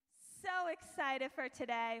excited for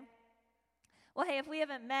today. Well, hey, if we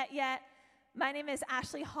haven't met yet, my name is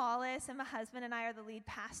Ashley Hollis, and my husband and I are the lead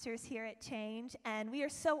pastors here at Change, and we are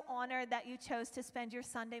so honored that you chose to spend your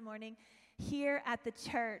Sunday morning here at the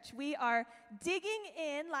church. We are digging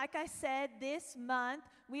in, like I said, this month,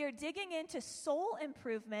 we are digging into soul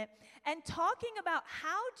improvement and talking about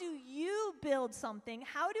how do you build something,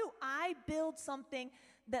 how do I build something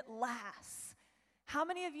that lasts? How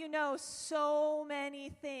many of you know so many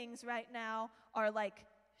things right now are like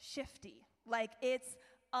shifty, like it's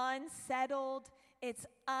unsettled, it's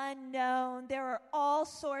unknown. There are all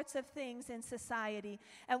sorts of things in society.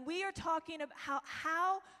 And we are talking about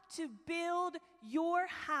how to build your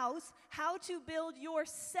house, how to build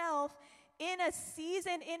yourself in a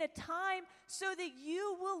season, in a time, so that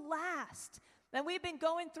you will last. And we've been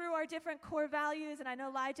going through our different core values, and I know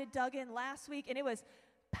Elijah dug in last week, and it was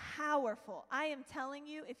powerful. I am telling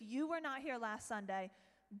you, if you were not here last Sunday,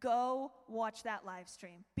 go watch that live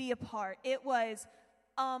stream. Be a part. It was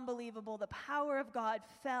unbelievable. The power of God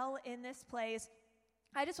fell in this place.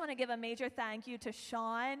 I just want to give a major thank you to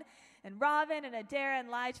Sean and Robin and Adara and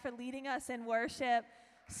Lige for leading us in worship.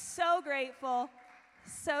 So grateful.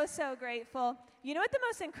 So grateful. You know what the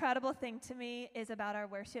most incredible thing to me is about our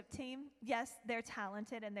worship team? Yes, they're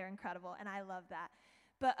talented and they're incredible, and I love that.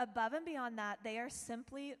 But above and beyond that, they are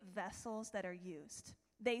simply vessels that are used.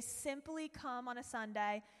 They simply come on a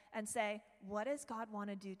Sunday and say, what does God want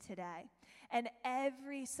to do today? And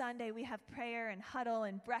every Sunday we have prayer and huddle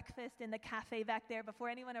and breakfast in the cafe back there before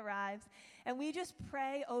anyone arrives. And we just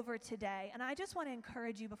pray over today. And I just want to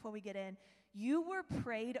encourage you before we get in, you were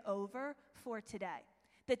prayed over for today.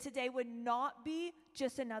 That today would not be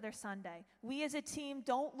just another Sunday. We as a team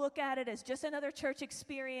don't look at it as just another church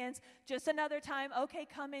experience, just another time, okay,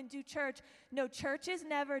 come and do church. No, church is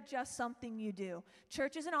never just something you do.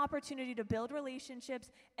 Church is an opportunity to build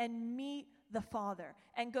relationships and meet the Father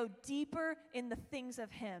and go deeper in the things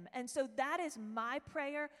of Him. And so that is my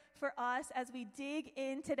prayer for us as we dig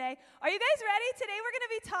in today. Are you guys ready? Today we're going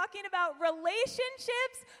to be talking about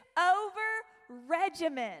relationships over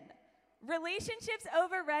regimen. Relationships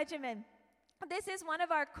over regimen. This is one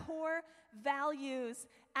of our core values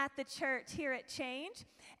at the church here at Change,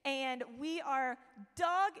 and we are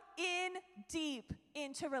dug in deep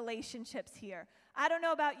into relationships here. I don't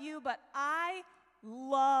know about you, but I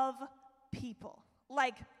love people.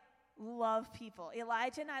 Like, love people.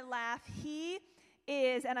 Elijah and I laugh. He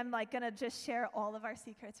is, and I'm like going to just share all of our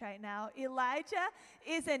secrets right now. Elijah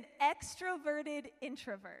is an extroverted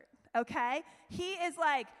introvert, okay? He is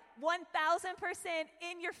like 1,000%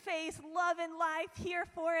 in your face, loving life, here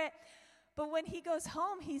for it. But when he goes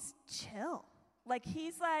home, he's chill. Like,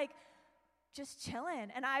 he's like just chilling.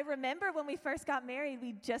 And I remember when we first got married,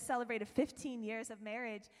 we just celebrated 15 years of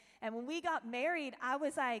marriage. And when we got married, I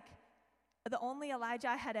was like, the only Elijah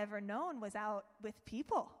I had ever known was out with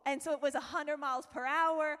people. And so it was 100 miles per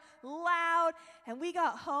hour, loud. And we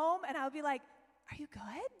got home, and I would be like, are you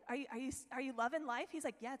good? Are you loving life? He's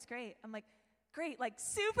like, yeah, it's great. I'm like, great, like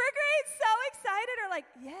super great, so excited, or like,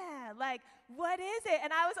 yeah, like, what is it?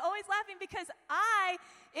 And I was always laughing because I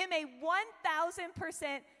am a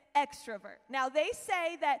 1,000% extrovert. Now, they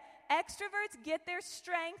say that extroverts get their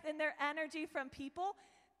strength and their energy from people.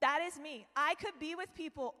 That is me. I could be with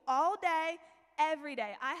people all day, every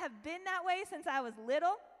day. I have been that way since I was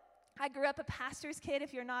little. I grew up a pastor's kid.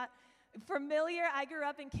 If you're not familiar, I grew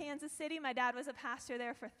up in Kansas City. My dad was a pastor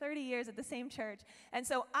there for 30 years at the same church. And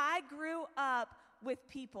so I grew up with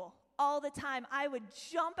people all the time. I would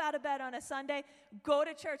jump out of bed on a Sunday, go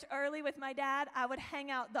to church early with my dad. I would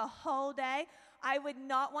hang out the whole day. I would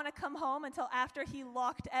not want to come home until after he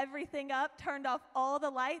locked everything up, turned off all the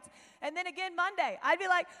lights. And then again Monday, I'd be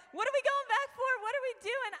like, what are we going back for? What are we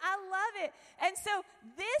doing? I love it. And so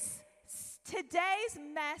today's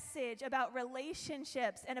message about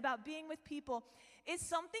relationships and about being with people is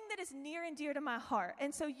something that is near and dear to my heart.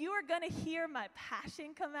 And so you are going to hear my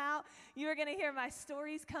passion come out. You are going to hear my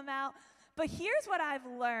stories come out. But here's what I've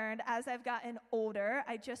learned as I've gotten older.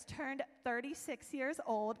 I just turned 36 years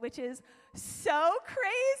old, which is so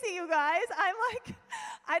crazy, you guys. I'm like,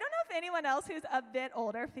 I don't know if anyone else who's a bit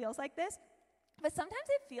older feels like this, but sometimes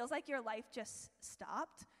it feels like your life just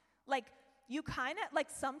stopped. Like, you kind of, like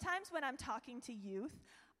sometimes when I'm talking to youth,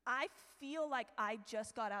 I feel like I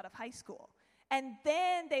just got out of high school. And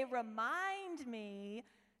then they remind me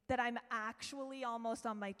that I'm actually almost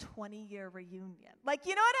on my 20-year reunion. Like,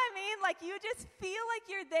 you know what I mean? Like, you just feel like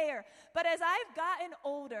you're there. But as I've gotten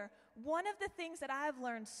older, one of the things that I've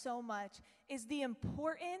learned so much is the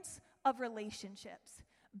importance of relationships.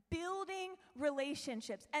 building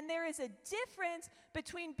relationships. And there is a difference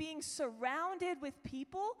between being surrounded with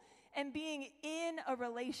people and being in a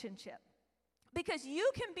relationship. Because you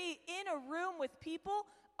can be in a room with people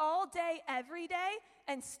all day, every day,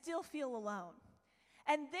 and still feel alone.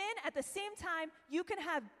 And then at the same time, you can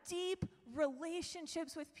have deep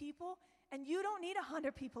relationships with people, and you don't need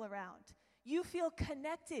 100 people around. You feel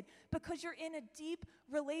connected because you're in a deep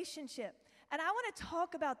relationship. And I want to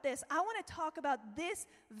talk about this. I want to talk about this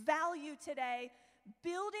value today,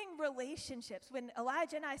 building relationships. When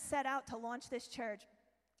Elijah and I set out to launch this church,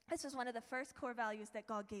 this was one of the first core values that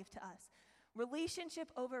God gave to us. Relationship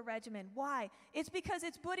over regimen. Why? It's because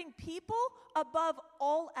it's putting people above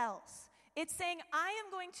all else. It's saying, I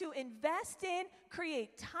am going to invest in,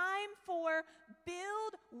 create time for,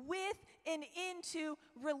 build with, and into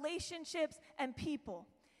relationships and people.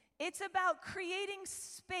 It's about creating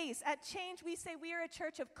space. At Change, we say we are a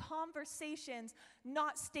church of conversations,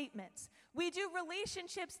 not statements. We do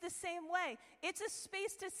relationships the same way. It's a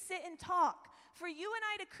space to sit and talk. For you and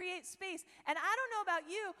I to create space. And I don't know about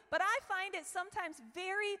you, but I find it sometimes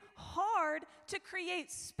very hard to create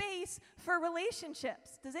space for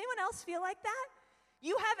relationships. Does anyone else feel like that?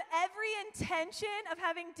 You have every intention of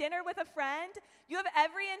having dinner with a friend. You have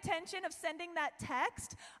every intention of sending that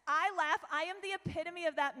text. I laugh. I am the epitome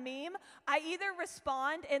of that meme. I either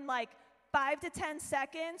respond in 5 to 10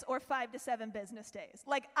 seconds or 5 to 7 business days.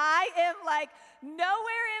 I am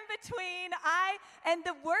nowhere in between. And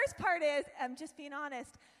the worst part is, I'm just being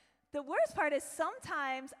honest, the worst part is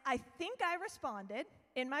sometimes I think I responded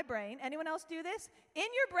in my brain. Anyone else do this? In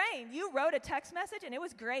your brain, you wrote a text message and it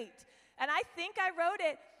was great. And I think I wrote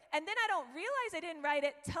it, and then I don't realize I didn't write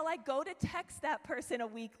it till I go to text that person a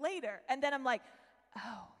week later. And then I'm like,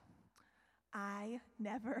 oh, I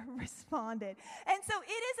never responded. And so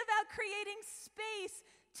it is about creating space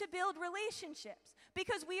to build relationships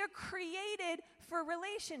because we are created for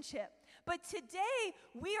relationship. But today,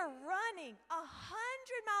 we are running 100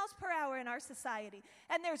 miles per hour in our society,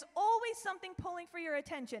 and there's always something pulling for your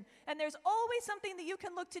attention, and there's always something that you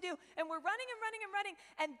can look to do, and we're running and running and running,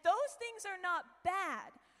 and those things are not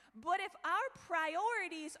bad. But if our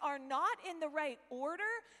priorities are not in the right order,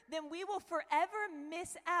 then we will forever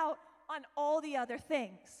miss out on all the other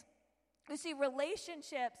things. You see,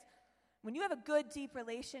 relationships, when you have a good, deep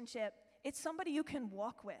relationship, it's somebody you can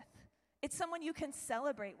walk with. It's someone you can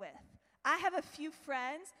celebrate with. I have a few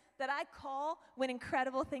friends that I call when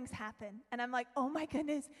incredible things happen. And I'm like, oh my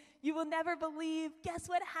goodness, you will never believe. Guess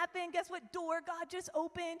what happened? Guess what door God just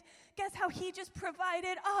opened? Guess how he just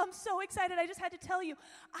provided? Oh, I'm so excited. I just had to tell you.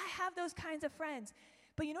 I have those kinds of friends.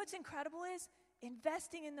 But you know what's incredible is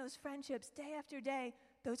investing in those friendships day after day.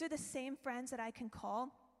 Those are the same friends that I can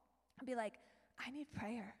call and be like, I need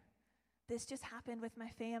prayer. This just happened with my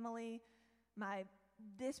family.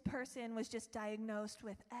 This person was just diagnosed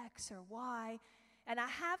with X or Y. And I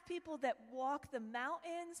have people that walk the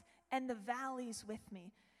mountains and the valleys with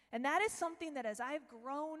me. And that is something that as I've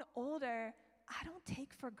grown older, I don't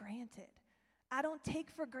take for granted. I don't take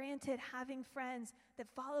for granted having friends that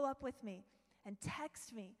follow up with me and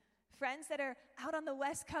text me. Friends that are out on the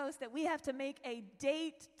West Coast that we have to make a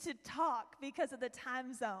date to talk because of the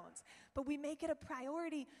time zones. But we make it a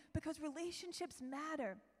priority because relationships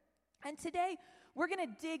matter. And today, we're going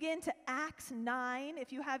to dig into Acts 9,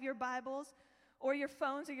 if you have your Bibles or your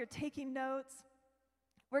phones or you're taking notes.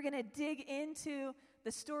 We're going to dig into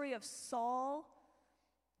the story of Saul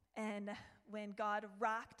and when God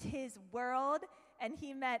rocked his world and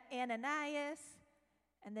he met Ananias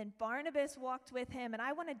and then Barnabas walked with him. And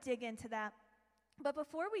I want to dig into that. But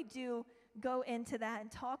before we do go into that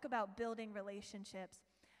and talk about building relationships,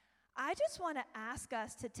 I just want to ask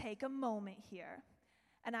us to take a moment here.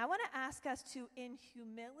 And I want to ask us to, in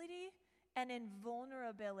humility and in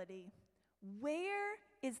vulnerability, where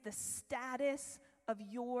is the status of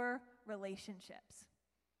your relationships?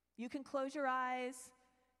 You can close your eyes,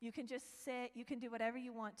 you can just sit, you can do whatever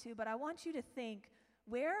you want to, but I want you to think,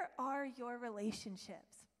 where are your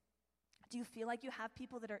relationships? Do you feel like you have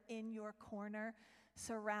people that are in your corner,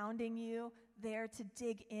 surrounding you, there to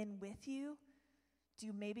dig in with you? Do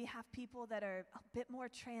you maybe have people that are a bit more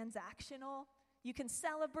transactional? You can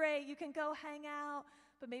celebrate, you can go hang out,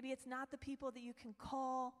 but maybe it's not the people that you can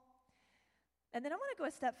call. And then I want to go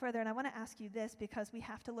a step further, and I want to ask you this because we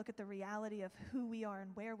have to look at the reality of who we are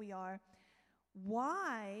and where we are.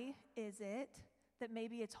 Why is it that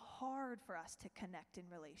maybe it's hard for us to connect in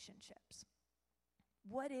relationships?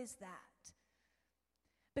 What is that?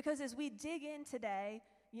 Because as we dig in today,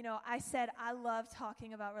 I said I love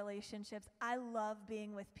talking about relationships. I love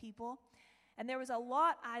being with people. And there was a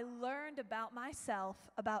lot I learned about myself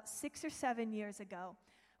about 6 or 7 years ago.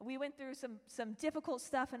 We went through some difficult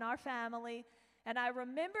stuff in our family, and I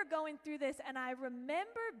remember going through this, and I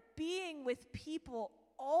remember being with people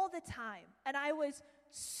all the time, and I was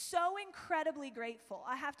so incredibly grateful.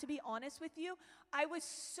 I have to be honest with you. I was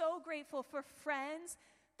so grateful for friends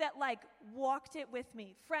that walked it with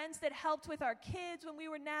me, friends that helped with our kids when we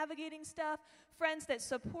were navigating stuff, friends that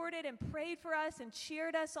supported and prayed for us and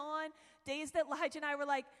cheered us on, days that Elijah and I were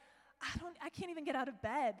like, I can't even get out of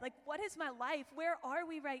bed. What is my life? Where are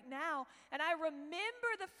we right now? And I remember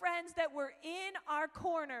the friends that were in our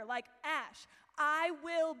corner, like Ash, I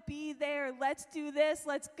will be there. Let's do this.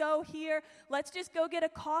 Let's go here. Let's just go get a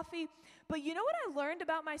coffee. But you know what I learned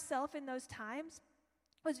about myself in those times?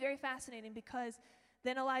 It was very fascinating, because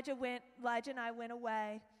then Elijah and I went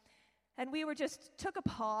away, and we took a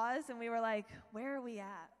pause, and we were like, where are we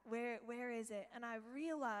at? Where is it? And I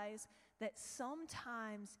realized that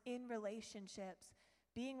sometimes in relationships,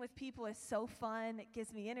 being with people is so fun. It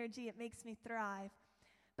gives me energy. It makes me thrive.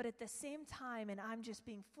 But at the same time, and I'm just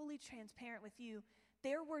being fully transparent with you,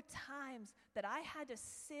 there were times that I had to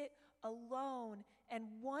sit alone and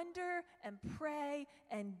wonder and pray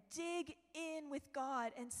and dig in with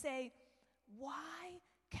God and say, why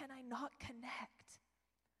can I not connect?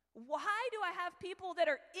 Why do I have people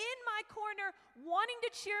that are in my corner wanting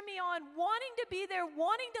to cheer me on, wanting to be there,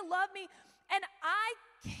 wanting to love me, and I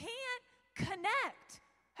can't connect?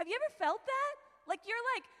 Have you ever felt that?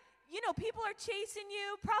 People are chasing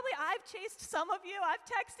you. Probably I've chased some of you. I've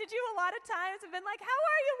texted you a lot of times and been like, how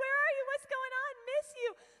are you? Where are you? What's going on? Miss you.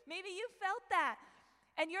 Maybe you felt that.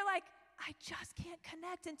 And you're like, I just can't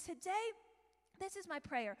connect. And today, this is my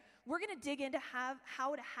prayer. We're going to dig into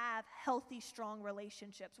how to have healthy, strong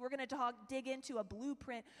relationships. We're going to dig into a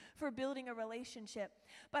blueprint for building a relationship.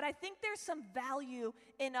 But I think there's some value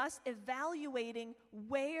in us evaluating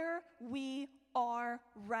where we are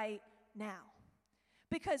right now.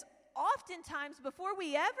 Because oftentimes, before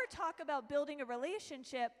we ever talk about building a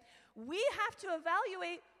relationship, we have to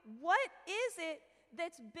evaluate what is it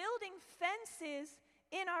that's building fences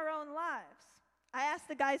in our own lives. I asked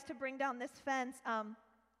the guys to bring down this fence.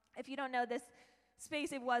 If you don't know, this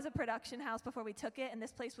space, it was a production house before we took it, and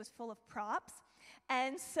this place was full of props.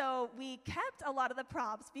 And so we kept a lot of the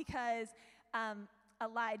props because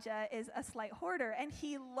Elijah is a slight hoarder, and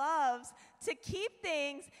he loves to keep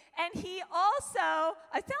things. And he also,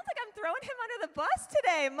 it sounds like I'm throwing him under the bus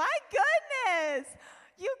today. My goodness.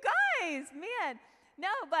 You guys, man. No,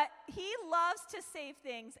 but he loves to save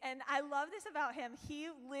things, and I love this about him. He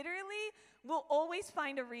literally will always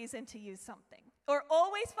find a reason to use something or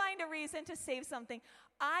always find a reason to save something.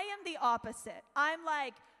 I am the opposite. I'm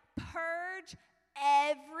like, purge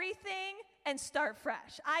everything and start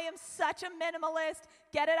fresh. I am such a minimalist.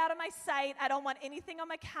 Get it out of my sight. I don't want anything on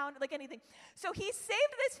my counter, anything. So he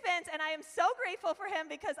saved this fence, and I am so grateful for him,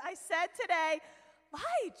 because I said today,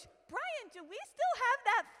 Brian, do we still have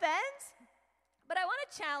that fence? But I want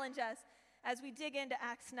to challenge us as we dig into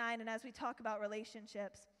Acts 9 and as we talk about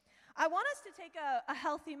relationships. I want us to take a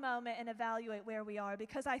healthy moment and evaluate where we are,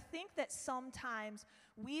 because I think that sometimes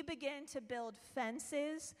we begin to build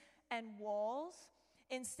fences and walls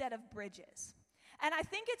instead of bridges. And I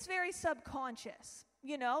think it's very subconscious.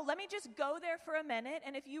 Let me just go there for a minute,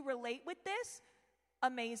 and if you relate with this,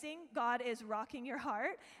 amazing. God is rocking your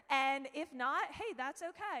heart. And if not, hey, that's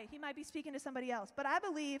okay. He might be speaking to somebody else. But I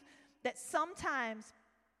believe that sometimes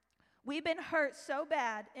we've been hurt so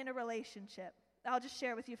bad in a relationship. I'll just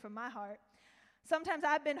share with you from my heart. Sometimes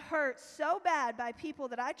I've been hurt so bad by people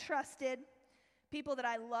that I trusted, people that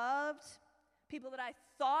I loved, people that I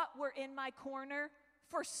thought were in my corner.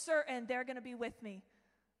 For certain, they're going to be with me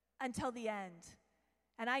until the end.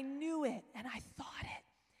 And I knew it, and I thought it.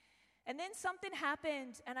 And then something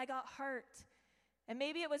happened, and I got hurt. And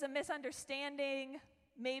maybe it was a misunderstanding.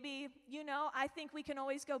 Maybe, I think we can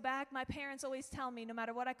always go back. My parents always tell me, no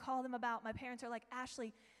matter what I call them about, my parents are like,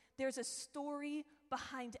 Ashley, there's a story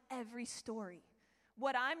behind every story.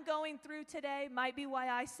 What I'm going through today might be why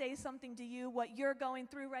I say something to you. What you're going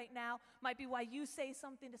through right now might be why you say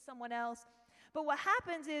something to someone else. But what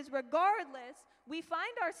happens is, regardless, we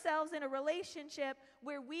find ourselves in a relationship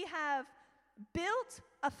where we have built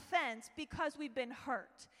a fence because we've been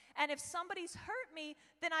hurt. And if somebody's hurt me,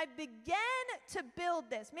 then I begin to build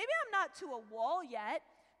this. Maybe I'm not to a wall yet.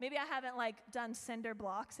 Maybe I haven't done cinder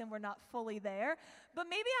blocks and we're not fully there. But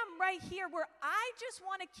maybe I'm right here where I just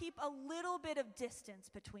want to keep a little bit of distance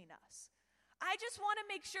between us. I just want to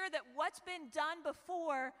make sure that what's been done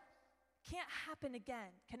before can't happen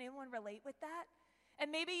again. Can anyone relate with that?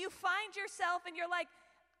 And maybe you find yourself and you're like,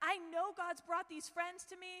 I know God's brought these friends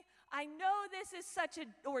to me. I know this is such an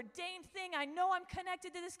ordained thing. I know I'm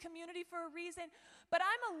connected to this community for a reason, but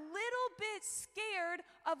I'm a little bit scared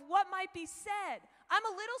of what might be said. I'm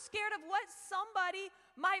a little scared of what somebody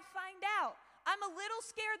might find out. I'm a little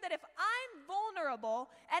scared that if I'm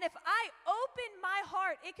vulnerable and if I open my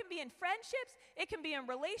heart, it can be in friendships, it can be in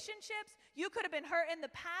relationships. You could have been hurt in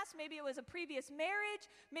the past. Maybe it was a previous marriage.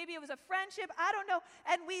 Maybe it was a friendship. I don't know.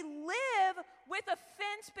 And we live with a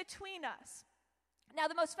fence between us. Now,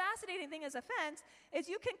 the most fascinating thing as a fence is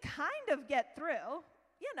you can kind of get through,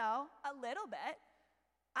 a little bit.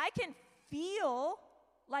 I can feel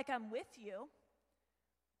like I'm with you,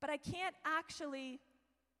 but I can't actually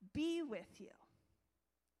be with you.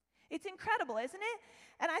 It's incredible, isn't it?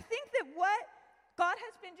 And I think that what God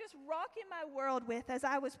has been just rocking my world with as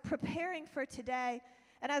I was preparing for today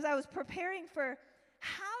and as I was preparing for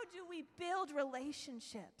how do we build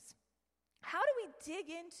relationships? How do we dig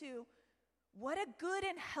into what a good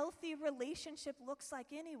and healthy relationship looks like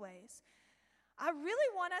anyways? I really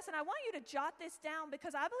want us, and I want you to jot this down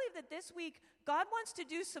because I believe that this week God wants to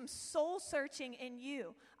do some soul searching in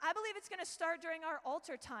you. I believe it's going to start during our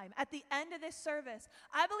altar time at the end of this service.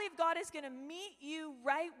 I believe God is going to meet you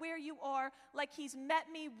right where you are, like he's met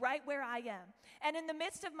me right where I am. And in the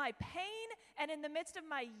midst of my pain, and in the midst of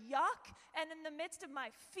my yuck, and in the midst of my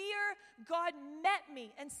fear, God met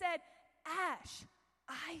me and said, Ash,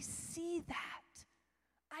 I see that.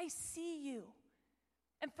 I see you.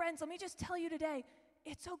 And friends, let me just tell you today,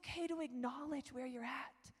 it's okay to acknowledge where you're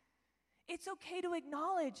at. It's okay to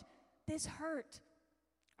acknowledge this hurt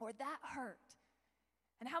or that hurt.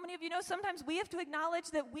 And how many of you know sometimes we have to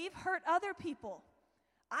acknowledge that we've hurt other people?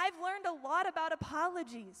 I've learned a lot about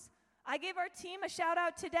apologies. I gave our team a shout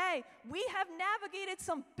out today. We have navigated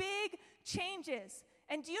some big changes.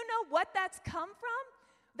 And do you know what that's come from?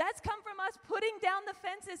 That's come from us putting down the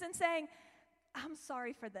fences and saying, I'm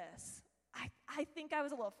sorry for this. I think I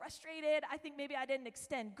was a little frustrated. I think maybe I didn't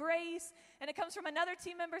extend grace. And it comes from another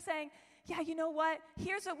team member saying, yeah, you know what?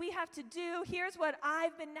 Here's what we have to do. Here's what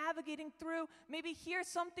I've been navigating through. Maybe here's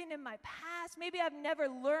something in my past. Maybe I've never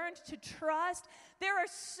learned to trust. There are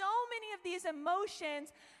so many of these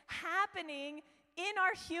emotions happening in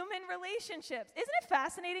our human relationships. Isn't it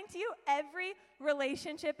fascinating to you? Every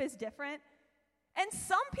relationship is different. And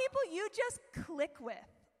some people you just click with.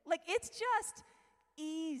 Like it's just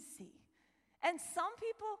easy. And some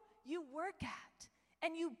people you work at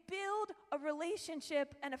and you build a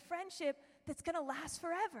relationship and a friendship that's going to last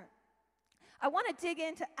forever. I want to dig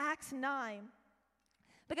into Acts 9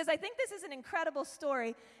 because I think this is an incredible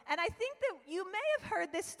story. And I think that you may have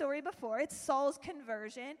heard this story before. It's Saul's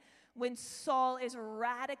conversion when Saul is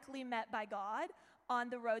radically met by God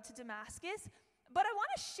on the road to Damascus. But I want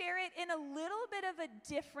to share it in a little bit of a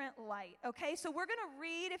different light, okay? So we're going to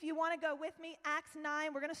read, if you want to go with me, Acts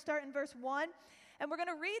 9. We're going to start in verse 1. And we're going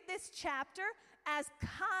to read this chapter as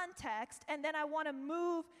context, and then I want to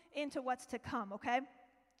move into what's to come, okay?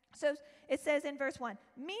 So it says in verse 1,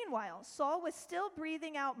 Meanwhile, Saul was still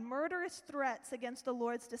breathing out murderous threats against the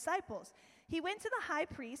Lord's disciples. He went to the high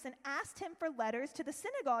priest and asked him for letters to the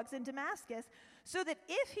synagogues in Damascus, so that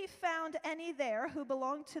if he found any there who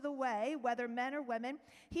belonged to the way, whether men or women,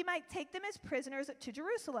 he might take them as prisoners to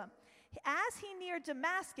Jerusalem. As he neared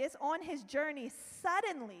Damascus on his journey,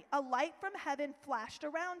 suddenly a light from heaven flashed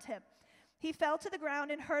around him. He fell to the ground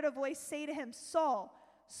and heard a voice say to him, Saul,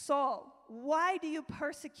 Saul, why do you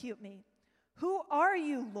persecute me? Who are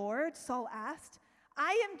you, Lord? Saul asked.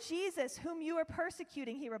 I am Jesus, whom you are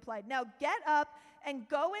persecuting, he replied. Now get up and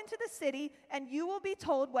go into the city, and you will be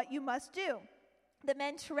told what you must do. The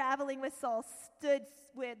men traveling with Saul stood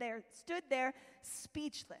there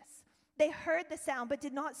speechless. They heard the sound but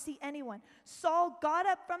did not see anyone. Saul got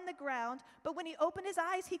up from the ground, but when he opened his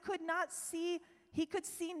eyes, he could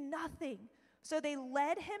see nothing. So they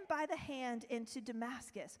led him by the hand into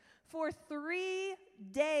Damascus. For 3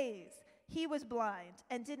 days he was blind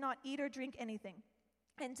and did not eat or drink anything.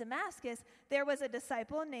 In Damascus, there was a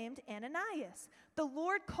disciple named Ananias. The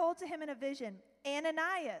Lord called to him in a vision,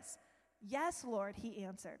 Ananias. Yes, Lord, he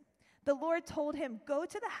answered. The Lord told him, go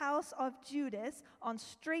to the house of Judas on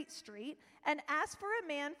Straight Street and ask for a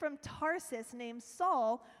man from Tarsus named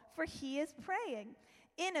Saul, for he is praying.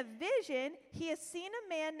 In a vision, he has seen a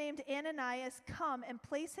man named Ananias come and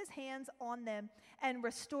place his hands on them and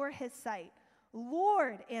restore his sight.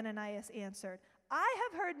 Lord, Ananias answered, I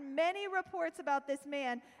have heard many reports about this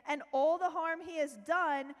man and all the harm he has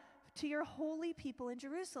done to your holy people in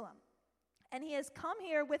Jerusalem. And he has come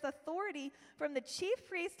here with authority from the chief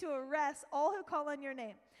priest to arrest all who call on your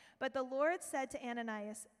name. But the Lord said to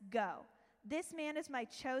Ananias, go. This man is my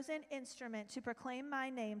chosen instrument to proclaim my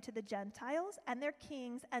name to the Gentiles and their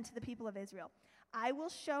kings and to the people of Israel. I will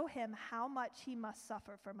show him how much he must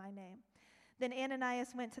suffer for my name." Then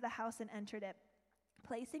Ananias went to the house and entered it.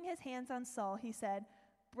 Placing his hands on Saul, he said,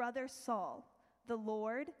 "Brother Saul, the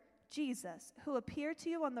Lord Jesus, who appeared to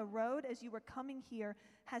you on the road as you were coming here,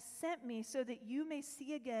 has sent me so that you may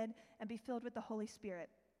see again and be filled with the Holy Spirit."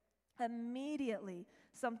 Immediately,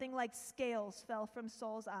 something like scales fell from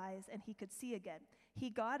Saul's eyes, and he could see again. He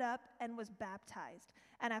got up and was baptized,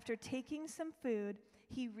 and after taking some food,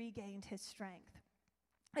 he regained his strength.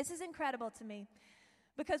 This is incredible to me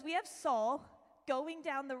because we have Saul going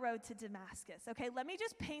down the road to Damascus. Okay, let me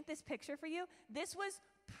just paint this picture for you. This was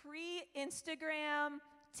pre-Instagram,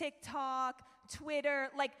 TikTok, Twitter.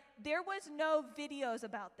 Like, there was no videos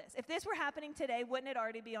about this. If this were happening today, wouldn't it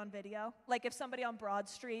already be on video? Like, if somebody on Broad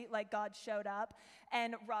Street, like God showed up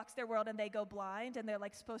and rocks their world and they go blind and they're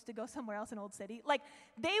like supposed to go somewhere else in Old City, like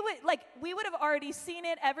we would have already seen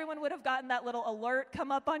it. Everyone would have gotten that little alert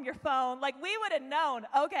come up on your phone. Like, we would have known,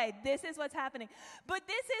 okay, this is what's happening. But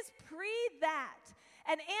this is pre that.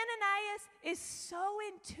 And Ananias is so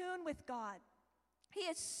in tune with God. He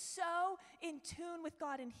is so in tune with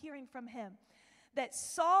God and hearing from him that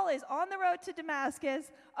Saul is on the road to Damascus.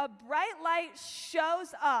 A bright light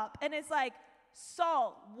shows up and it's like,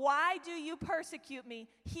 "Saul, why do you persecute me?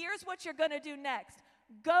 Here's what you're going to do next."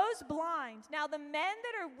 Goes blind. Now, the men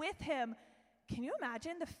that are with him, can you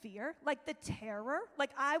imagine the fear? Like the terror?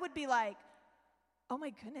 Like, I would be like, oh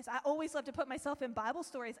my goodness, I always love to put myself in Bible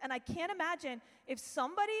stories, and I can't imagine if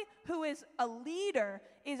somebody who is a leader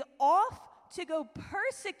is off to go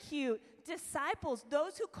persecute disciples,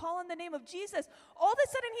 those who call on the name of Jesus. All of a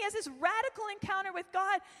sudden, he has this radical encounter with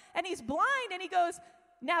God, and he's blind, and he goes,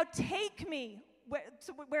 "Now take me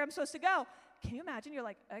where I'm supposed to go." Can you imagine? You're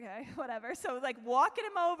like, okay, whatever. So, like, walking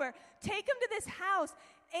him over, take him to this house.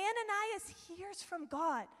 Ananias hears from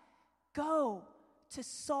God, "Go to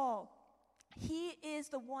Saul. He is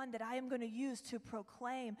the one that I am going to use to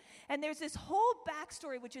proclaim." And there's this whole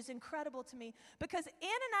backstory, which is incredible to me, because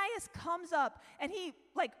Ananias comes up and he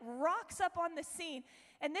like rocks up on the scene.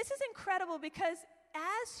 And this is incredible because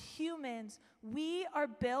as humans, we are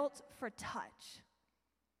built for touch.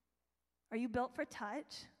 Are you built for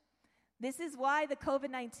touch? This is why the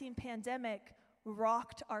COVID-19 pandemic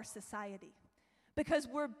rocked our society, because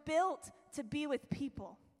we're built to be with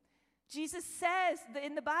people. Jesus says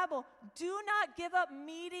in the Bible, do not give up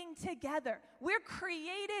meeting together. We're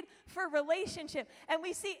created for relationship. And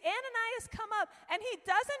we see Ananias come up, and he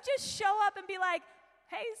doesn't just show up and be like,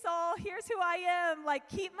 "Hey, Saul, here's who I am, like,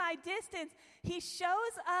 keep my distance." He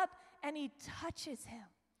shows up, and he touches him.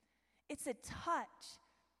 It's a touch.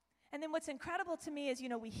 And then what's incredible to me is,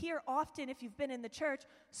 we hear often, if you've been in the church,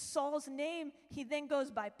 Saul's name, he then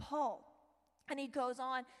goes by Paul. And he goes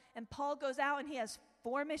on, and Paul goes out, and he has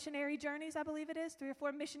 4 missionary journeys, I believe it is, 3 or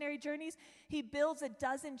 4 missionary journeys. He builds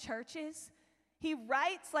 12 churches. He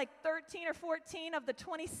writes like 13 or 14 of the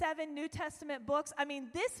 27 New Testament books. I mean,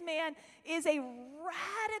 this man is a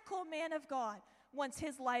radical man of God once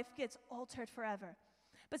his life gets altered forever.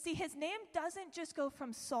 But see, his name doesn't just go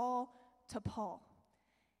from Saul to Paul.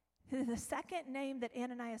 The second name that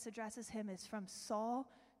Ananias addresses him is from Saul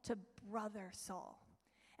to Brother Saul.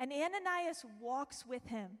 And Ananias walks with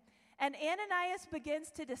him. And Ananias begins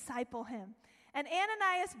to disciple him. And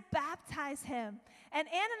Ananias baptized him. And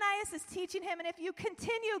Ananias is teaching him. And if you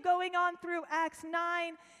continue going on through Acts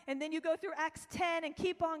 9, and then you go through Acts 10 and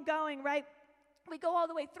keep on going, right? We go all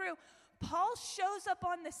the way through. Paul shows up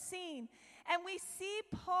on the scene. And we see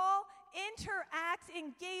Paul interact,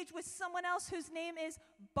 engage with someone else whose name is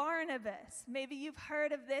Barnabas. Maybe you've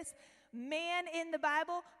heard of this man in the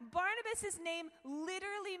Bible. Barnabas' name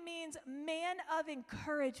literally means man of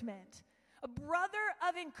encouragement, a brother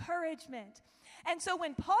of encouragement. And so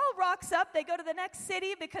when Paul rocks up, they go to the next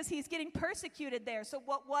city because he's getting persecuted there. So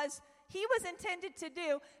what he was intended to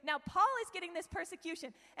do, now Paul is getting this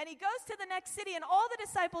persecution. And he goes to the next city, and all the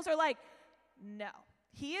disciples are like, "No,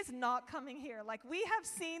 he is not coming here. Like, we have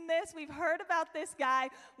seen this. We've heard about this guy.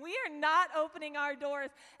 We are not opening our doors."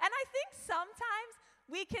 And I think sometimes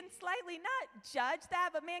we can slightly not judge that,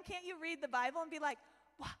 but man, can't you read the Bible and be like,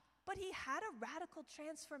 "Wow, but he had a radical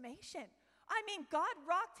transformation. I mean, God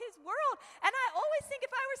rocked his world." And I always think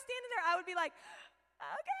if I were standing there, I would be like,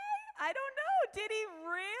 okay, I don't know. Did he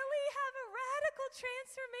really have a radical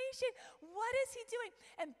transformation? What is he doing?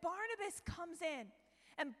 And Barnabas comes in.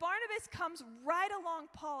 And Barnabas comes right along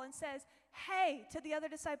Paul and says, "Hey," to the other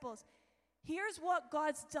disciples, "here's what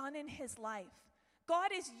God's done in his life. God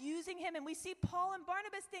is using him, and we see Paul and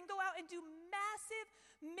Barnabas then go out and do massive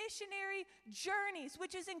missionary journeys,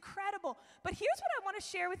 which is incredible. But here's what I want to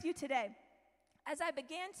share with you today. As I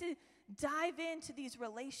began to dive into these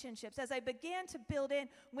relationships, as I began to build in,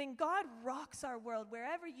 when God rocks our world,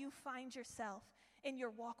 wherever you find yourself in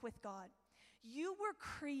your walk with God, you were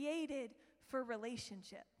created for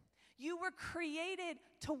relationship. You were created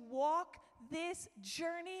to walk this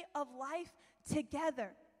journey of life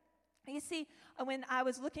together. You see, when I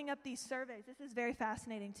was looking up these surveys, this is very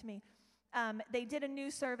fascinating to me. They did a new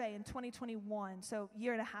survey in 2021, so a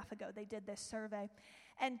year and a half ago, they did this survey.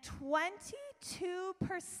 And 22%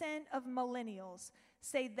 of millennials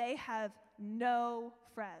say they have no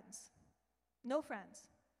friends. No friends.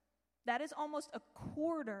 That is almost a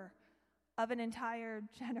quarter of an entire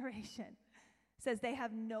generation says they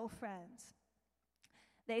have no friends.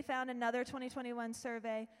 They found another 2021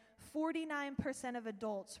 survey, 49% of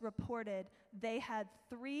adults reported they had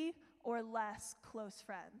 3 or less close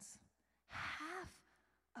friends. Half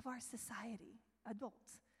of our society,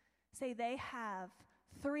 adults, say they have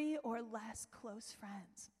 3 or less close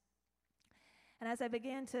friends. And as I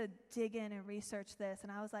began to dig in and research this,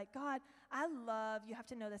 and I was like, God, you have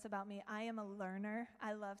to know this about me. I am a learner.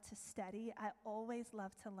 I love to study. I always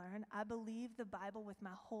love to learn. I believe the Bible with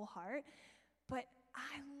my whole heart. But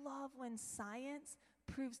I love when science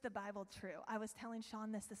proves the Bible true. I was telling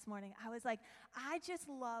Sean this morning. I was like, I just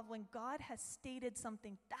love when God has stated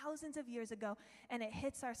something thousands of years ago and it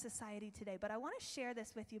hits our society today. But I want to share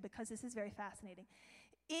this with you because this is very fascinating.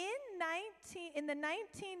 In the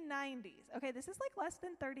 1990s, okay, this is like less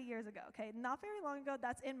than 30 years ago, okay, not very long ago,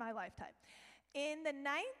 that's in my lifetime. In the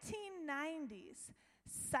 1990s,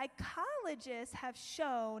 psychologists have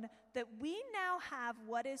shown that we now have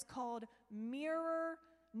what is called mirror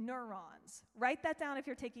neurons. Write that down if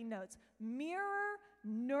you're taking notes. Mirror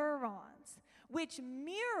neurons, which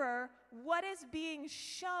mirror what is being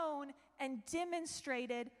shown and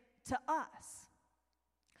demonstrated to us.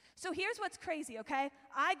 So here's what's crazy, okay?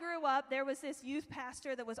 I grew up, there was this youth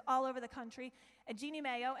pastor that was all over the country, Jeannie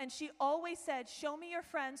Mayo, and she always said, show me your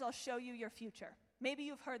friends, I'll show you your future. Maybe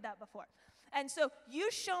you've heard that before. And so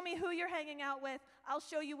you show me who you're hanging out with, I'll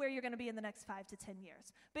show you where you're going to be in the next 5 to 10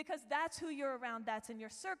 years. Because that's who you're around, that's in your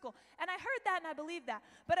circle. And I heard that and I believed that.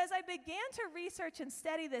 But as I began to research and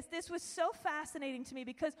study this was so fascinating to me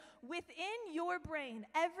because within your brain,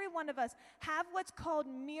 every one of us have what's called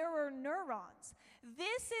mirror neurons.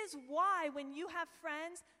 This is why when you have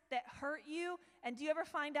friends that hurt you, and do you ever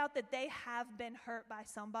find out that they have been hurt by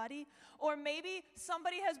somebody? Or maybe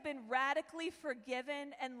somebody has been radically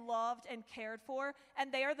forgiven and loved and cared for,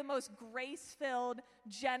 and they are the most grace-filled,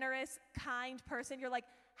 generous, kind person. You're like,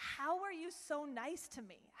 how are you so nice to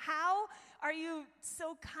me? How are you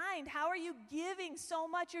so kind? How are you giving so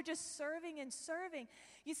much? You're just serving and serving.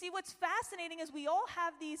 You see, what's fascinating is we all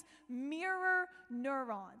have these mirror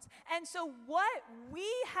neurons. And so what we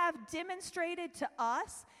have demonstrated to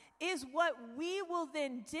us is what we will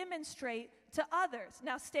then demonstrate to others.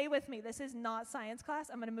 Now, stay with me. This is not science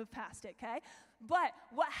class. I'm going to move past it, okay? But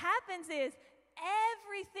what happens is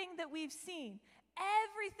everything that we've seen,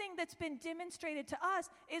 everything that's been demonstrated to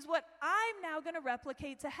us is what I'm now going to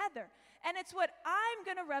replicate to Heather. And it's what I'm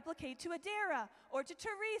going to replicate to Adara or to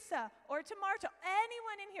Teresa or to Marta.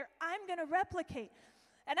 Anyone in here, I'm going to replicate.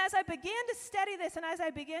 And as I began to study this and as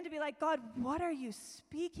I began to be like, God, what are you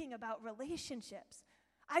speaking about relationships?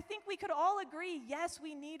 I think we could all agree, yes,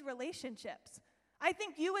 we need relationships. I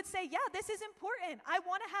think you would say, yeah, this is important. I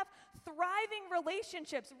want to have thriving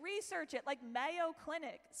relationships. Research it. Like Mayo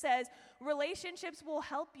Clinic says, relationships will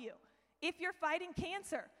help you. If you're fighting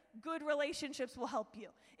cancer, good relationships will help you.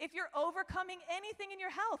 If you're overcoming anything in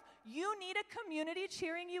your health, you need a community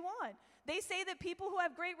cheering you on. They say that people who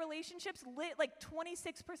have great relationships, like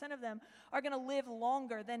 26% of them are going to live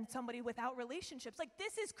longer than somebody without relationships. Like,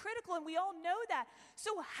 this is critical, and we all know that.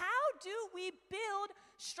 So how do we build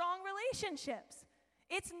strong relationships?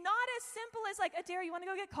 It's not as simple as like, Adara, you want to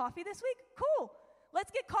go get coffee this week? Cool.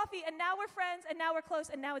 Let's get coffee, and now we're friends, and now we're close,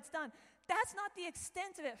 and now it's done. That's not the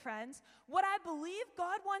extent of it, friends. What I believe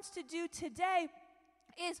God wants to do today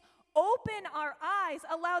is open our eyes,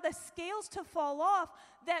 allow the scales to fall off,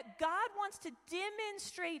 that God wants to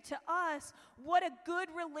demonstrate to us what a good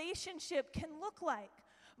relationship can look like.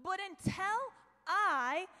 But until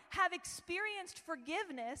I have experienced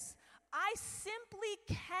forgiveness, I simply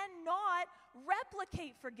cannot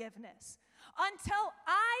replicate forgiveness. Until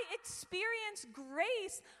I experience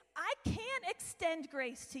grace, I can't extend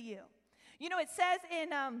grace to you. You know, it says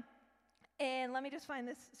in let me just find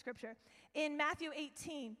this scripture. In Matthew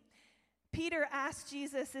 18, Peter asked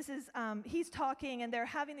Jesus, he's talking and they're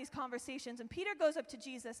having these conversations, and Peter goes up to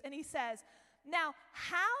Jesus and he says, now,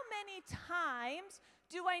 how many times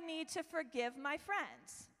do I need to forgive my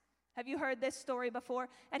friends? Have you heard this story before?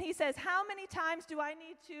 And he says, how many times do I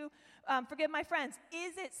need to forgive my friends?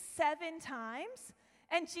 Is it 7 times?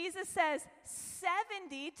 And Jesus says,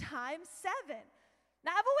 70 times 7.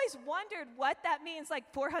 Now, I've always wondered what that means,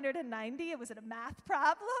 like 490. Was it a math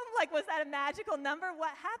problem? Like, was that a magical number?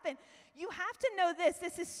 What happened? You have to know this.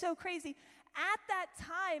 This is so crazy. At that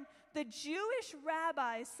time, the Jewish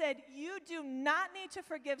rabbis said you do not need to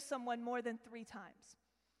forgive someone more than 3 times.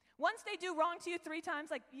 Once they do wrong to you 3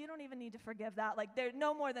 times, like, you don't even need to forgive that. Like, they're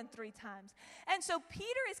no more than 3 times. And so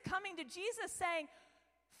Peter is coming to Jesus saying,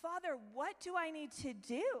 Father, what do I need to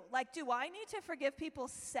do? Like, do I need to forgive people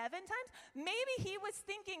 7 times? Maybe he was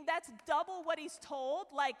thinking that's double what he's told.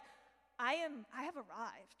 Like, I have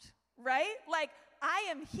arrived, right? Like, I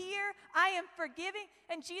am here, I am forgiving.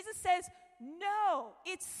 And Jesus says, no,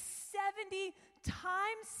 it's 70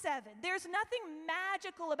 times 7. There's nothing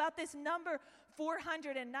magical about this number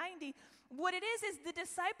 490. What it is the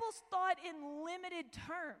disciples thought in limited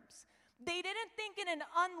terms. They didn't think in an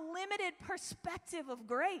unlimited perspective of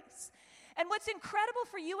grace. And what's incredible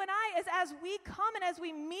for you and I is as we come and as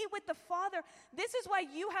we meet with the Father, this is why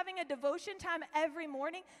you having a devotion time every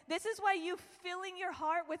morning, this is why you filling your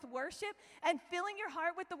heart with worship and filling your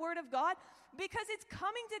heart with the Word of God, because it's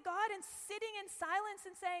coming to God and sitting in silence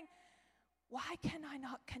and saying, why can I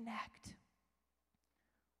not connect?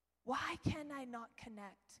 Why can I not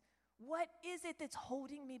connect? What is it that's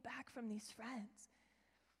holding me back from these friends?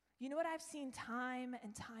 You know what I've seen time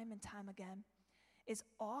and time and time again is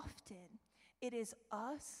often it is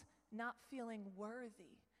us not feeling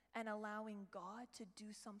worthy and allowing God to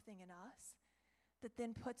do something in us that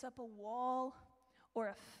then puts up a wall or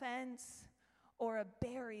a fence or a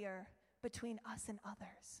barrier between us and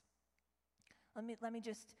others. Let me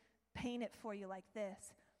just paint it for you like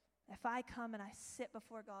this. If I come and I sit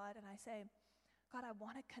before God and I say, God, I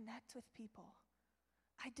want to connect with people.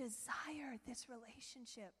 I desire this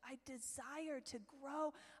relationship. I desire to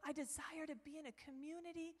grow. I desire to be in a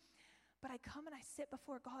community. But I come and I sit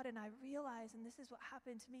before God and I realize, and this is what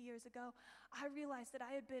happened to me years ago, I realized that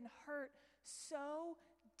I had been hurt so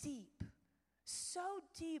deep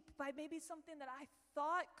by maybe something that I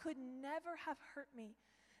thought could never have hurt me.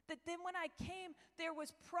 That then when I came, there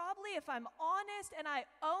was probably, if I'm honest, and I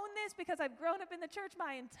own this because I've grown up in the church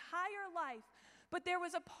my entire life, but there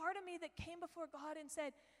was a part of me that came before God and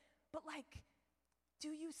said, but like,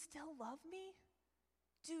 do you still love me?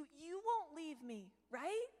 You won't leave me,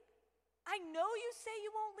 right? I know you say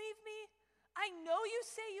you won't leave me. I know you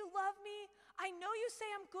say you love me. I know you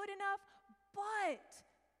say I'm good enough, but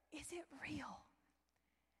is it real?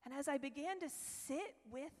 And as I began to sit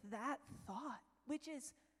with that thought, which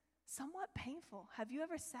is somewhat painful, have you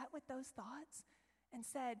ever sat with those thoughts and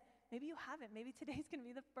said, maybe you haven't. Maybe today's going to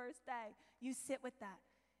be the first day you sit with that.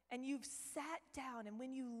 And you've sat down, and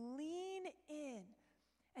when you lean in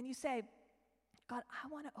and you say, God, I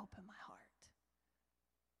want to open my heart.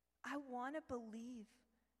 I want to believe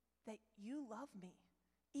that you love me,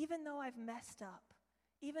 even though I've messed up,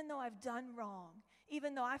 even though I've done wrong,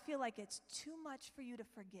 even though I feel like it's too much for you to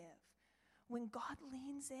forgive. When God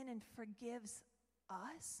leans in and forgives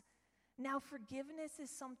us, now forgiveness is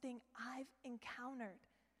something I've encountered.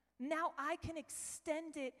 Now I can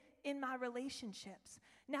extend it in my relationships.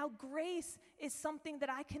 Now grace is something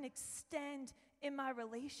that I can extend in my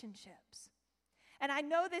relationships. And I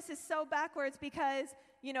know this is so backwards because,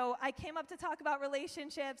 I came up to talk about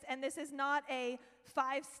relationships, and this is not a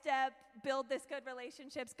 5-step, build this good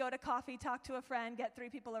relationships, go to coffee, talk to a friend, get 3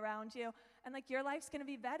 people around you, and your life's going to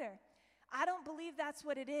be better. I don't believe that's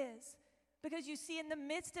what it is. Because you see, in the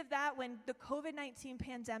midst of that, when the COVID-19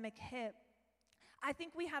 pandemic hit, I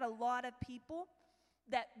think we had a lot of people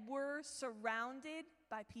that were surrounded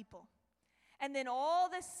by people. And then all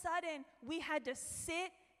of a sudden, we had to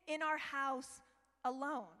sit in our house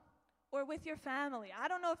alone or with your family. I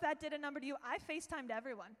don't know if that did a number to you. I FaceTimed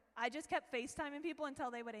everyone. I just kept FaceTiming people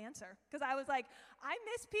until they would answer. Because I was like, I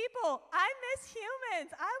miss people. I miss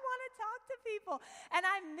humans. I want to talk to people. And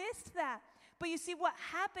I missed that. But you see, what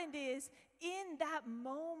happened is, in that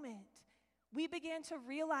moment, we began to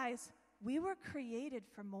realize we were created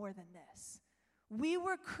for more than this. We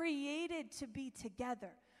were created to be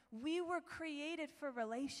together. We were created for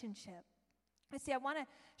relationship. And see, I want to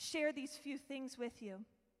share these few things with you.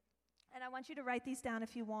 And I want you to write these down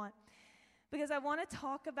if you want. Because I want to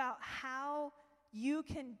talk about how you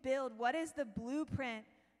can build, what is the blueprint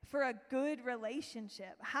for a good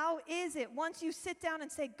relationship? How is it once you sit down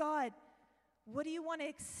and say, God, What do you want to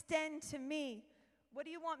extend to me? What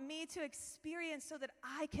do you want me to experience so that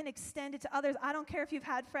I can extend it to others? I don't care if you've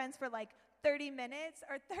had friends for like 30 minutes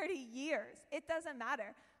or 30 years. It doesn't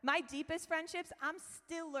matter. My deepest friendships, I'm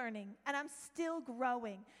still learning, and I'm still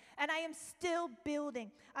growing, and I am still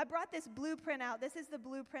building. I brought this blueprint out. This is the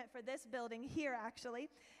blueprint for this building here, actually.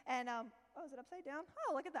 And, is it upside down?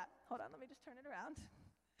 Oh, look at that. Hold on, let me just turn it around.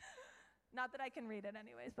 Not that I can read it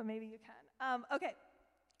anyways, but maybe you can. Okay,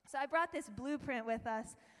 so I brought this blueprint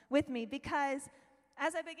with me because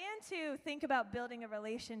as I began to think about building a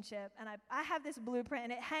relationship, and I have this blueprint,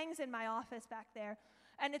 and it hangs in my office back there.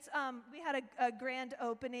 And it's we had a grand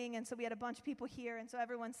opening, and so we had a bunch of people here, and so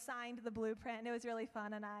everyone signed the blueprint, and it was really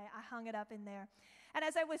fun, and I hung it up in there. And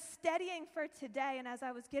as I was studying for today, and as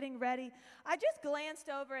I was getting ready, I just glanced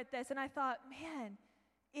over at this, and I thought, man,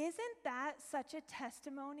 isn't that such a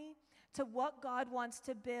testimony to what God wants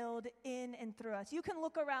to build in and through us? You can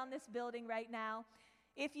look around this building right now.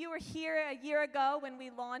 If you were here a year ago when we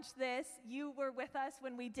launched this, you were with us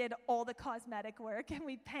when we did all the cosmetic work, and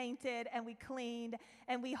we painted, and we cleaned,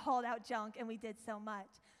 and we hauled out junk, and we did so much.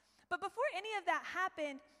 But before any of that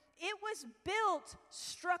happened, it was built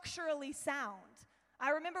structurally sound. I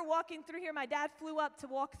remember walking through here. My dad flew up to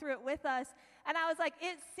walk through it with us, and I was like,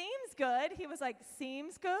 it seems good. He was like,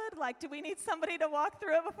 seems good? Like, do we need somebody to walk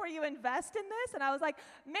through it before you invest in this? And I was like,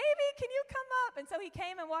 maybe, can you come up? And so he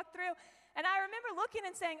came and walked through. And I remember looking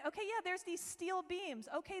and saying, okay, yeah, there's these steel beams.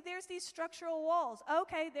 Okay, there's these structural walls.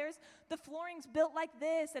 Okay, there's the flooring's built like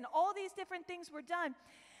this, and all these different things were done.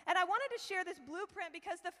 And I wanted to share this blueprint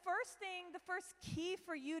because the first key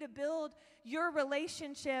for you to build your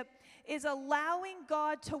relationship is allowing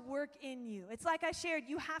God to work in you. It's like I shared,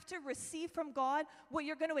 you have to receive from God what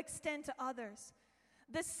you're going to extend to others.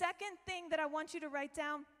 The second thing that I want you to write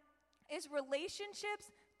down is relationships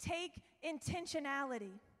take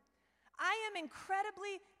intentionality. I am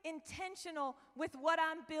incredibly intentional with what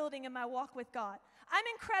I'm building in my walk with God. I'm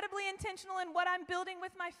incredibly intentional in what I'm building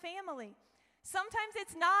with my family. Sometimes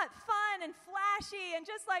it's not fun and flashy and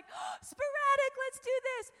just like, sporadic, let's do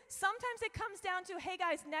this. Sometimes it comes down to, hey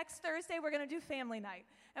guys, next Thursday we're going to do family night.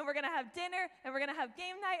 And we're going to have dinner, and we're going to have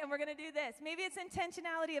game night, and we're going to do this. Maybe it's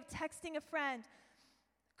intentionality of texting a friend.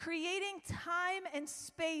 Creating time and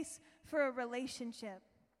space for a relationship.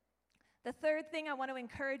 The third thing I want to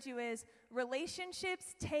encourage you is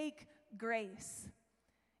relationships take grace.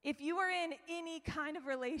 If you are in any kind of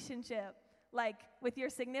relationship, like with your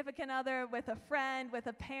significant other, with a friend, with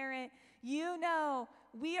a parent, you know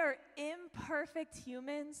we are imperfect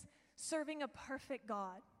humans serving a perfect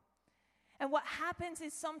God. And what happens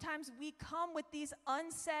is sometimes we come with these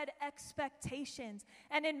unsaid expectations.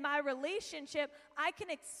 And in my relationship, I can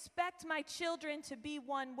expect my children to be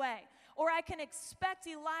one way, or I can expect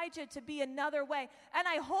Elijah to be another way. And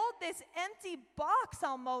I hold this empty box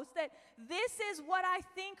almost that this is what I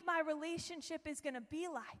think my relationship is going to be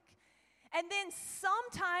like. And then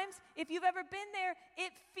sometimes, if you've ever been there,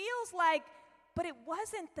 it feels like, but it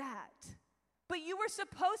wasn't that. But you were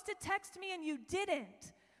supposed to text me and you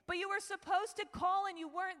didn't. But you were supposed to call and you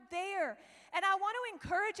weren't there. And I want to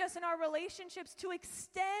encourage us in our relationships to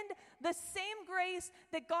extend the same grace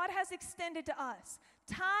that God has extended to us.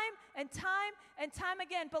 Time and time and time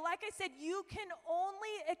again. But like I said, you can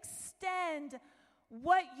only extend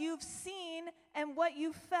what you've seen and what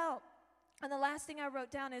you've felt. And the last thing I wrote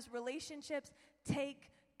down is relationships take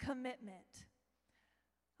commitment.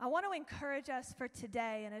 I want to encourage us for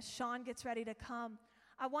today, and as Sean gets ready to come,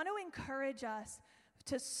 I want to encourage us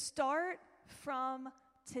to start from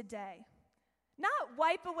today. Not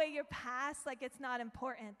wipe away your past like it's not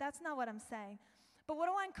important. That's not what I'm saying. But what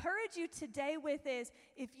I want to encourage you today with is,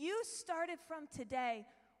 if you started from today,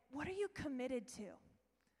 what are you committed to?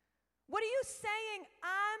 What are you saying?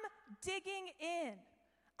 I'm digging in.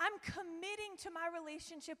 I'm committing to my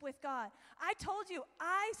relationship with God. I told you,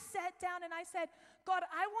 I sat down and I said, God,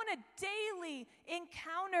 I want to daily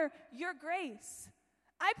encounter your grace.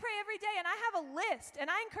 I pray every day, and I have a list, and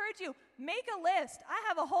I encourage you, make a list. I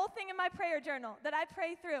have a whole thing in my prayer journal that I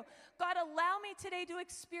pray through. God, allow me today to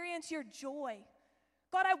experience your joy.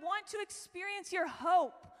 God, I want to experience your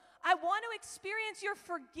hope. I want to experience your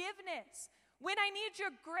forgiveness. When I need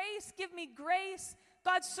your grace, give me grace.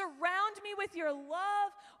 God, surround me with your love.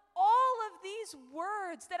 All of these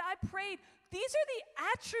words that I prayed, these are the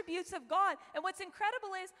attributes of God. And what's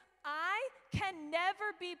incredible is I can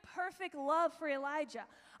never be perfect love for Elijah.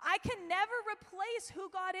 I can never replace who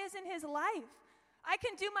God is in his life. I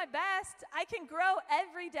can do my best. I can grow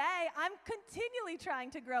every day. I'm continually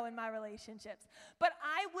trying to grow in my relationships. But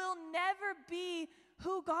I will never be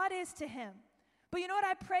who God is to him. But you know what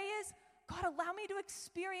I pray is, God, allow me to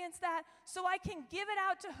experience that so I can give it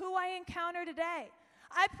out to who I encounter today.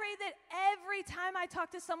 I pray that every time I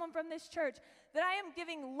talk to someone from this church, that I am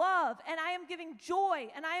giving love, and I am giving joy,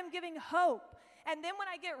 and I am giving hope. And then when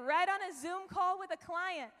I get right on a Zoom call with a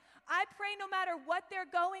client, I pray no matter what they're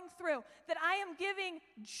going through, that I am giving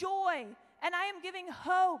joy, and I am giving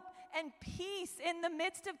hope and peace in the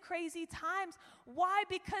midst of crazy times. Why?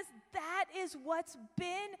 Because that is what's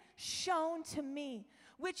been shown to me,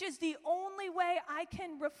 which is the only way I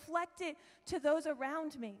can reflect it to those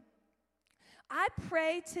around me. I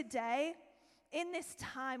pray today, in this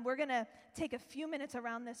time, we're going to take a few minutes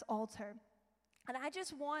around this altar, and I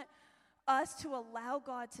just want us to allow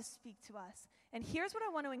God to speak to us. And here's what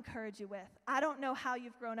I want to encourage you with. I don't know how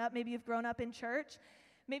you've grown up. Maybe you've grown up in church.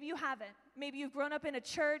 Maybe you haven't. Maybe you've grown up in a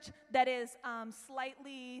church that is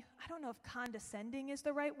slightly, I don't know if condescending is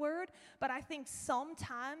the right word, but I think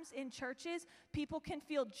sometimes in churches, people can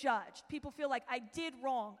feel judged. People feel like, I did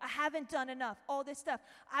wrong. I haven't done enough. All this stuff.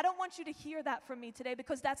 I don't want you to hear that from me today,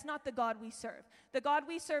 because that's not the God we serve. The God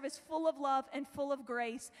we serve is full of love and full of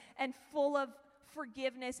grace and full of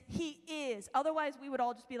forgiveness. He is. Otherwise, we would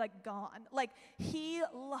all just be like gone. Like, he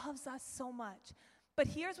loves us so much. But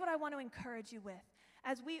here's what I want to encourage you with.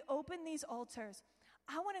 As we open these altars,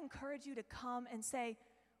 I want to encourage you to come and say,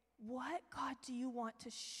 what, God, do you want to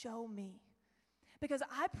show me? Because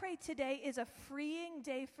I pray today is a freeing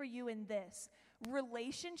day for you in this.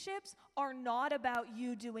 Relationships are not about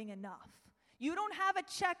you doing enough. You don't have a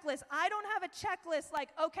checklist. I don't have a checklist like,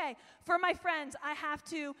 okay, for my friends, I have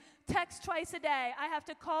to text twice a day. I have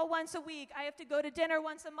to call once a week. I have to go to dinner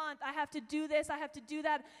once a month. I have to do this. I have to do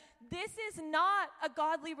that. This is not a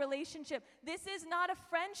godly relationship. This is not a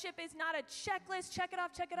friendship. It's not a checklist. Check it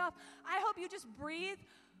off, check it off. I hope you just breathe.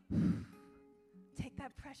 Take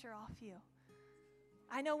that pressure off you.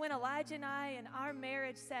 I know when Elijah and I in our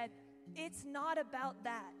marriage said, it's not about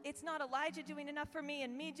that. It's not Elijah doing enough for me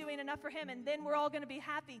and me doing enough for him, and then we're all going to be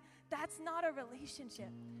happy. That's not a relationship.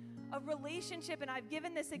 A relationship, and I've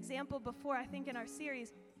given this example before, I think in our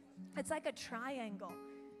series, it's like a triangle.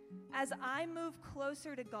 As I move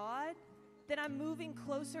closer to God, then I'm moving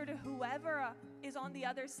closer to whoever is on the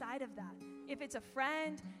other side of that. If it's a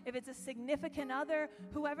friend, if it's a significant other,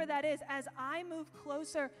 whoever that is, as I move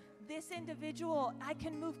closer, this individual, I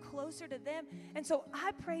can move closer to them. And so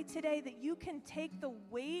I pray today that you can take the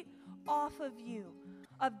weight off of you,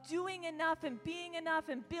 of doing enough and being enough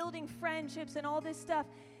and building friendships and all this stuff.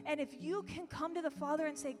 And if you can come to the Father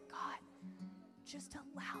and say, God, just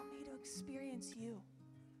allow me to experience you.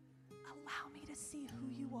 Allow me to see who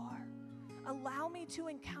you are. Allow me to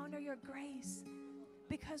encounter your grace.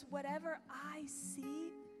 Because whatever I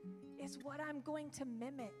see is what I'm going to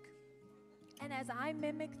mimic. And as I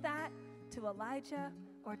mimic that to Elijah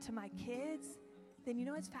or to my kids, then you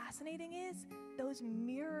know what's fascinating is those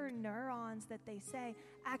mirror neurons that they say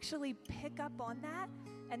actually pick up on that,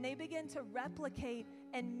 and they begin to replicate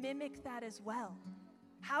and mimic that as well.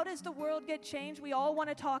 How does the world get changed? We all want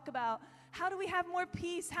to talk about how do we have more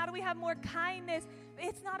peace? How do we have more kindness?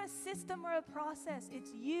 It's not a system or a process.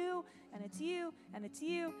 It's you, and it's you, and it's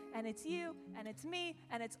you, and it's you, and it's me,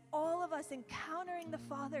 and it's all of us encountering the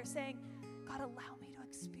Father saying, God, allow me to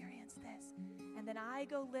experience this. And then I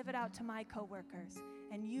go live it out to my coworkers,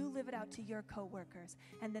 and you live it out to your coworkers.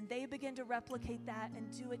 And then they begin to replicate that and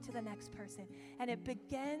do it to the next person. And it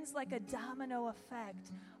begins like a domino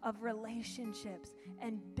effect of relationships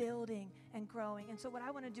and building and growing. And so what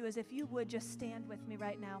I want to do is, if you would just stand with me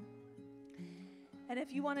right now. And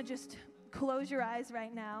if you want to just close your eyes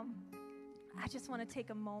right now, I just want to take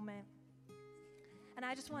a moment. And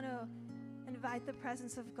I just want to invite the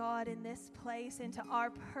presence of God in this place into our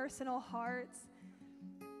personal hearts.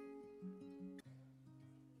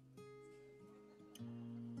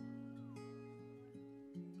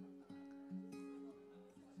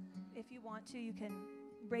 If you want to, you can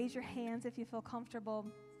raise your hands if you feel comfortable.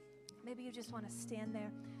 Maybe you just want to stand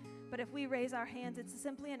there. But if we raise our hands, it's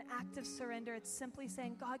simply an act of surrender. It's simply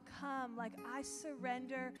saying, God, come. Like, I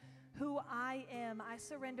surrender who I am. I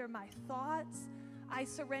surrender my thoughts. I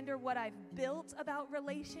surrender what I've built about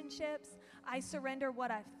relationships. I surrender what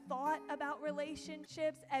I've thought about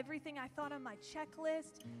relationships, everything I thought on my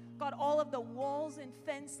checklist. God, all of the walls and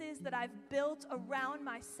fences that I've built around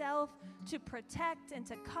myself to protect and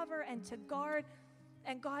to cover and to guard.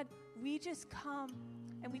 And God, we just come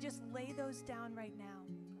and we just lay those down right now.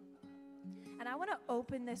 And I want to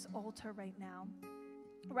open this altar right now,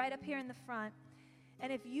 right up here in the front.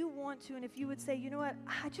 And if you want to, and if you would say, you know what,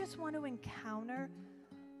 I just want to encounter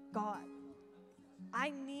God.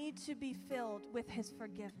 I need to be filled with his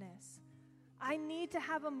forgiveness. I need to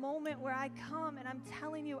have a moment where I come, and I'm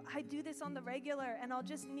telling you, I do this on the regular, and I'll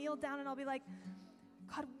just kneel down and I'll be like,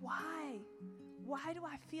 God, why? Why do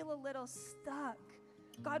I feel a little stuck?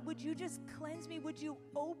 God, would you just cleanse me? Would you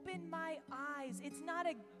open my eyes? It's not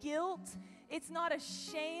a guilt. It's not a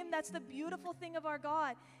shame. That's the beautiful thing of our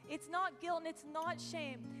God. It's not guilt and it's not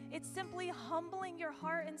shame. It's simply humbling your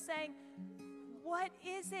heart and saying, what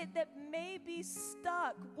is it that may be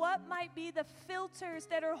stuck? What might be the filters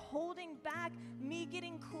that are holding back me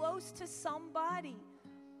getting close to somebody?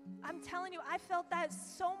 I'm telling you, I felt that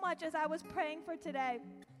so much as I was praying for today.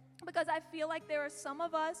 Because I feel like there are some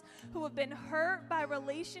of us who have been hurt by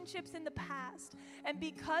relationships in the past. And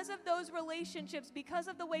because of those relationships, because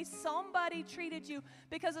of the way somebody treated you,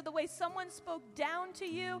 because of the way someone spoke down to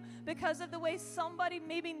you, because of the way somebody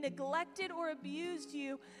maybe neglected or abused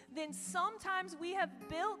you, then sometimes we have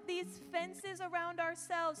built these fences around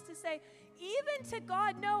ourselves to say, even to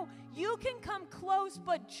God, no, you can come close,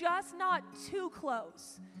 but just not too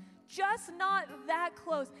close. Just not that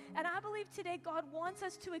close. And I believe today God wants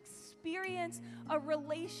us to experience a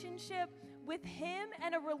relationship with Him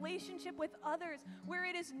and a relationship with others where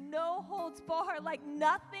it is no holds barred, like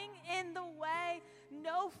nothing in the way,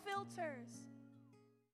 no filters.